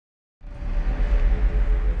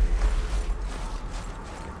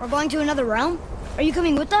We're going to another realm? Are you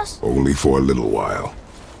coming with us? Only for a little while.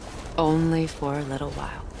 Only for a little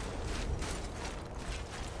while.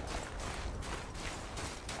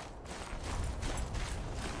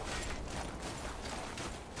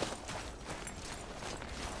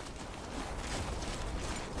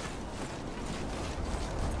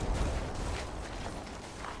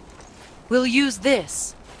 We'll use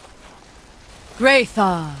this.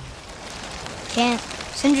 Graythaw. Can't.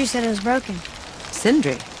 Sindri said it was broken.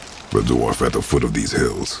 Sindri? The dwarf at the foot of these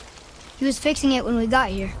hills. He was fixing it when we got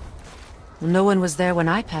here. No one was there when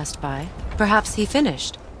I passed by. Perhaps he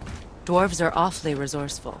finished. Dwarves are awfully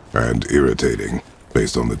resourceful. And irritating,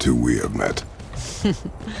 based on the two we have met.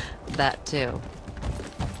 That too.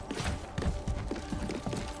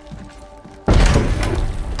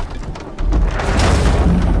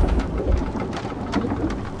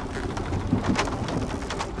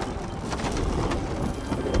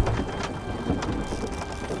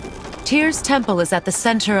 Tyr's temple is at the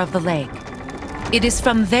center of the lake. It is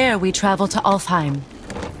from there we travel to Alfheim.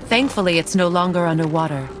 Thankfully, it's no longer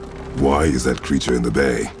underwater. Why is that creature in the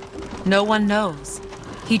bay? No one knows.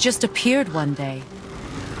 He just appeared one day.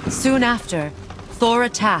 Soon after, Thor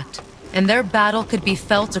attacked, and their battle could be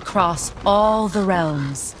felt across all the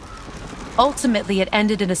realms. Ultimately, it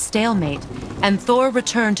ended in a stalemate, and Thor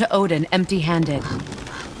returned to Odin empty-handed.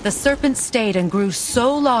 The serpent stayed and grew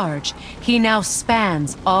so large, he now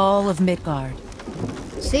spans all of Midgard.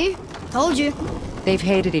 See? Told you. They've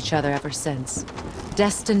hated each other ever since,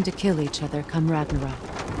 destined to kill each other come Ragnarok.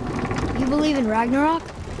 You believe in Ragnarok?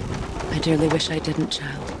 I dearly wish I didn't,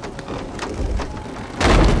 child.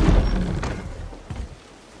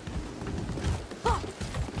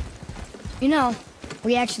 You know,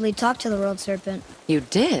 we actually talked to the world serpent. You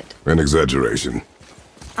did? An exaggeration.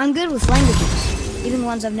 I'm good with languages, even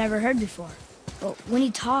ones I've never heard before. But when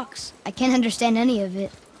he talks, I can't understand any of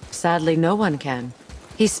it. Sadly, no one can.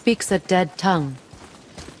 He speaks a dead tongue.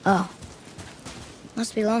 Oh.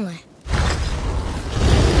 Must be lonely.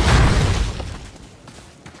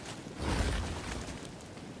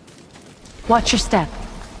 Watch your step.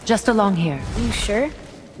 Just along here. You sure?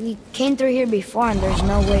 We came through here before and there's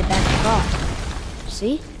no way back across.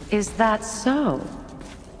 See? Is that so?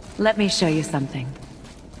 Let me show you something.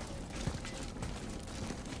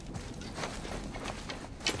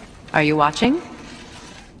 Are you watching?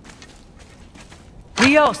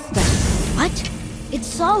 Riosta! What? It's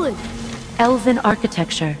solid. Elven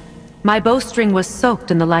architecture. My bowstring was soaked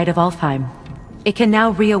in the light of Alfheim. It can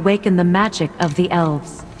now reawaken the magic of the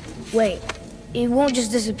elves. Wait, it won't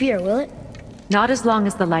just disappear, will it? Not as long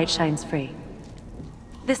as the light shines free.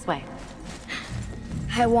 This way.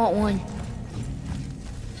 I want one.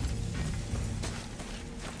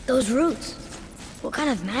 Those roots. What kind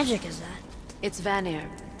of magic is that? It's Vanir.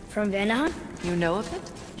 From Vanaheim? You know of it?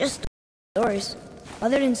 Just stories.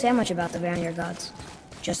 Mother didn't say much about the Vanir gods.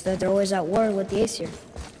 Just that they're always at war with the Aesir.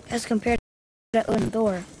 As compared to Odin and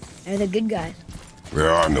Thor, they're the good guys. There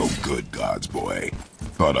are no good gods, boy.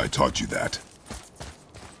 Thought I taught you that.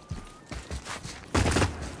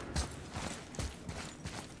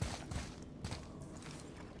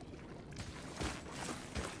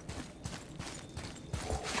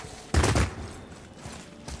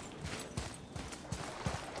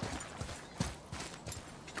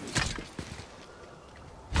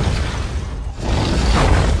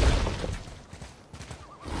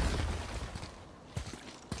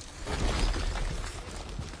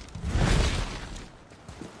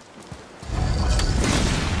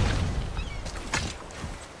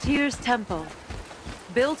 Tyr's temple.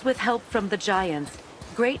 Built with help from the giants,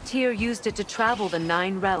 Great Tyr used it to travel the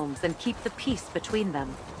 9 realms and keep the peace between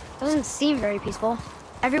them. Doesn't seem very peaceful.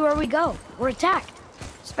 Everywhere we go, we're attacked.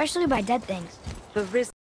 Especially by dead things. The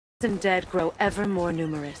risen dead grow ever more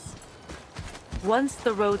numerous. Once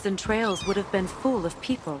the roads and trails would have been full of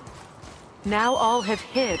people. Now all have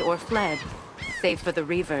hid or fled, save for the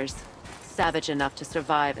Reavers, savage enough to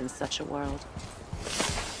survive in such a world.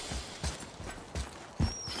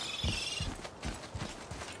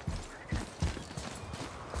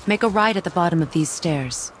 Make a right at the bottom of these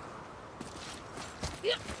stairs.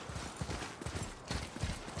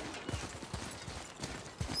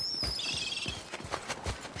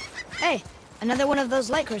 Hey, another one of those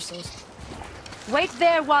light crystals. Wait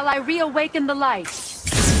there while I reawaken the light.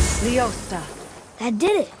 Leosta. That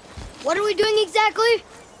did it. What are we doing exactly?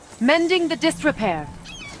 Mending the disrepair.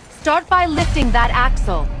 Start by lifting that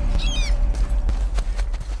axle.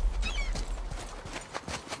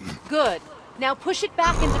 Good. Now push it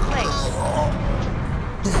back into place.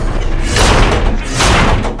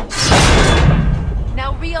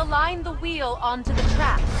 Now realign the wheel onto the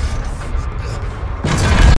track.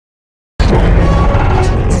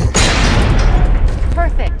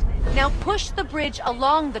 Now push the bridge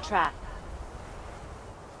along the track.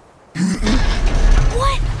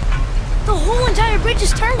 What? The whole entire bridge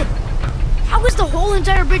is turning. How is the whole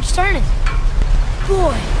entire bridge turning?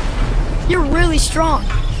 Boy, you're really strong.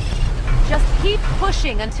 Just keep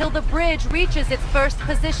pushing until the bridge reaches its first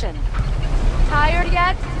position. Tired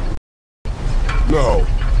yet? No.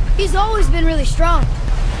 He's always been really strong.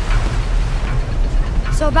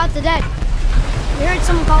 So about the dead. We heard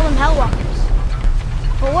someone call them Hellwalkers.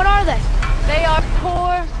 But what are they? They are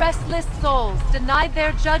poor, restless souls, denied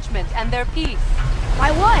their judgment and their peace.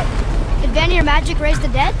 By what? Could Vanir magic raise the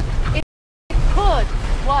dead? It could,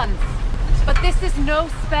 once. But this is no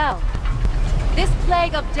spell. This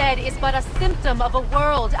plague of dead is but a symptom of a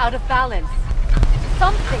world out of balance.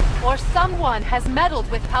 Something or someone has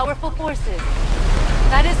meddled with powerful forces.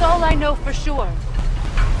 That is all I know for sure.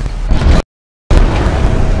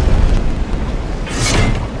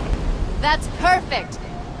 That's perfect!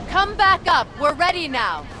 Come back up, we're ready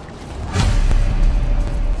now!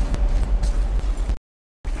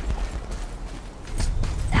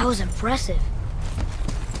 That was impressive.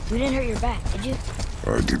 You didn't hurt your back, did you?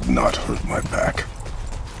 I did not hurt my back.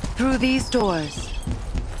 Through these doors.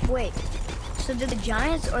 Wait, so did the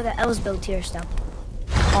Giants or the Elves build Tyr's temple?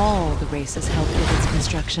 All the races helped with its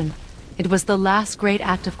construction. It was the last great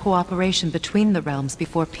act of cooperation between the realms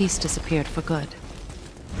before peace disappeared for good.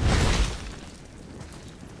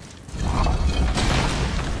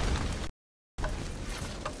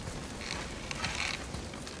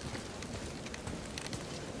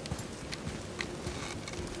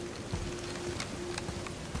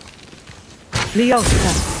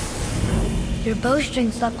 Leosta. Your bowstring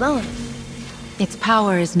stopped glowing. Its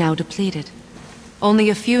power is now depleted. Only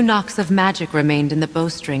a few knocks of magic remained in the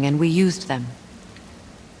bowstring, and we used them.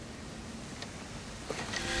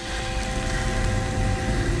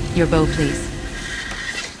 Your bow, please.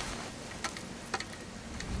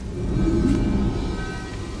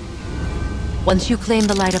 Once you claim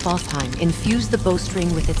the light of Alfheim, infuse the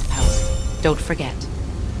bowstring with its power. Don't forget.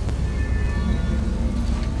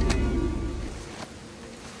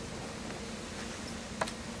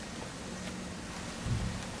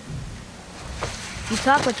 You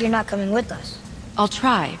talk like you're not coming with us. I'll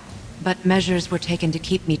try, but measures were taken to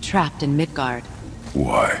keep me trapped in Midgard.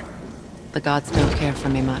 Why? The gods don't care for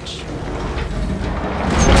me much.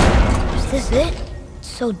 Is this it? It's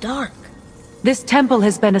so dark. This temple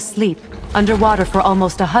has been asleep, underwater for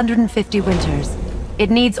almost 150 winters. It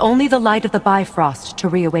needs only the light of the Bifrost to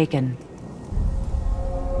reawaken.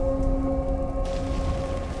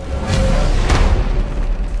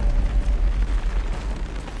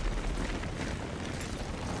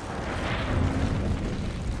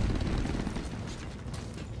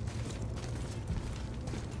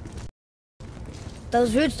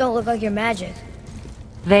 Those roots don't look like your magic.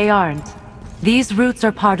 They aren't. These roots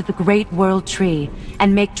are part of the Great World Tree,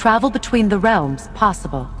 and make travel between the realms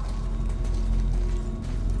possible.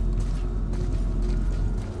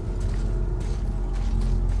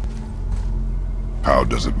 How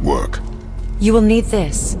does it work? You will need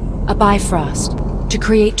this, a Bifrost, to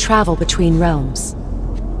create travel between realms.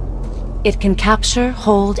 It can capture,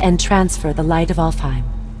 hold, and transfer the light of Alfheim.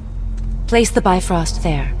 Place the Bifrost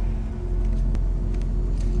there.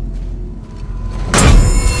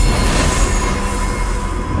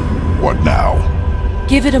 What now?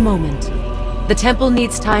 Give it a moment. The temple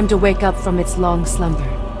needs time to wake up from its long slumber.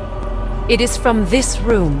 It is from this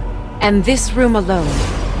room, and this room alone,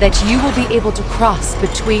 that you will be able to cross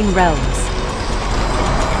between realms.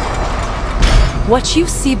 What you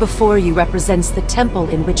see before you represents the temple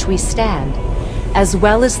in which we stand, as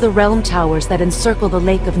well as the realm towers that encircle the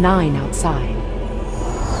Lake of Nine outside.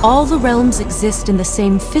 All the realms exist in the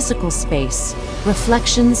same physical space,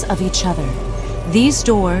 reflections of each other. These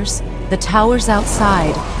doors, the towers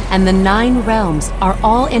outside, and the 9 realms are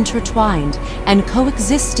all intertwined and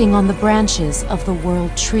coexisting on the branches of the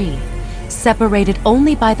World Tree, separated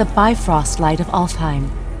only by the Bifrost light of Alfheim.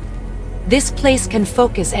 This place can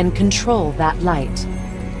focus and control that light.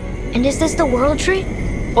 And is this the World Tree?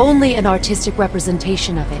 Only an artistic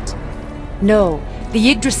representation of it. No, the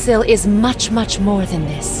Yggdrasil is much, much more than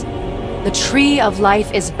this. The Tree of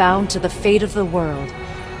Life is bound to the fate of the world,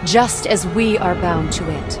 just as we are bound to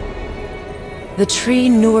it. The tree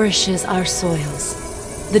nourishes our soils.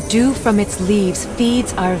 The dew from its leaves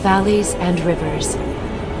feeds our valleys and rivers.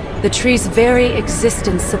 The tree's very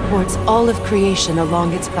existence supports all of creation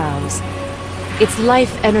along its boughs. Its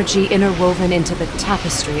life energy interwoven into the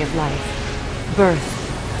tapestry of life.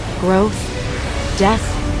 Birth, growth, death,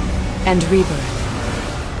 and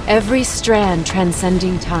rebirth. Every strand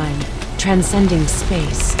transcending time, transcending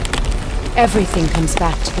space. everything comes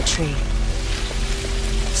back to the tree.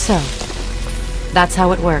 So, that's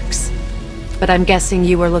how it works. But I'm guessing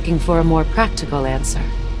you were looking for a more practical answer.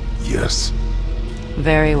 Yes.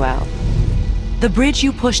 Very well. The bridge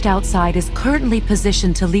you pushed outside is currently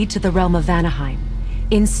positioned to lead to the realm of Vanaheim.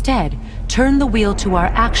 Instead, turn the wheel to our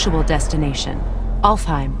actual destination,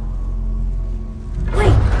 Alfheim.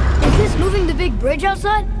 Wait, is this moving the big bridge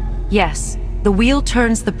outside? Yes, the wheel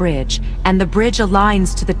turns the bridge, and the bridge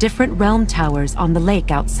aligns to the different realm towers on the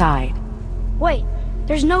lake outside. Wait,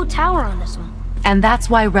 there's no tower on this one. And that's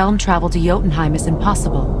why realm travel to Jotunheim is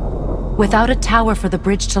impossible. Without a tower for the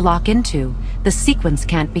bridge to lock into, the sequence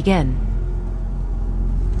can't begin.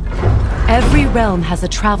 Every realm has a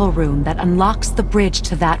travel room that unlocks the bridge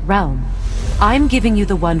to that realm. I'm giving you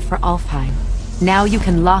the one for Alfheim. Now you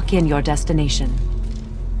can lock in your destination.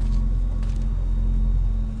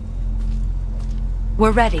 We're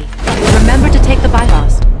ready. Remember to take the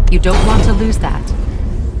bypass. You don't want to lose that.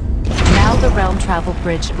 Now the realm travel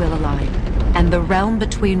bridge will align, and the realm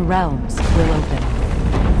between realms will open.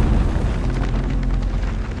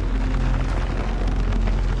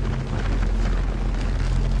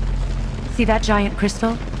 See that giant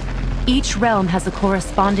crystal? Each realm has a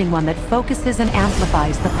corresponding one that focuses and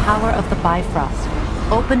amplifies the power of the Bifrost,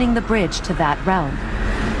 opening the bridge to that realm.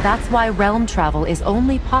 That's why realm travel is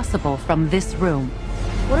only possible from this room.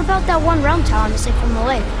 What about that one realm tower missing from the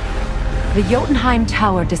lake? The Jotunheim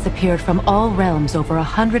Tower disappeared from all realms over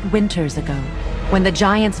 100 winters ago, when the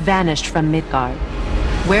giants vanished from Midgard.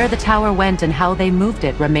 Where the tower went and how they moved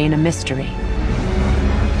it remain a mystery.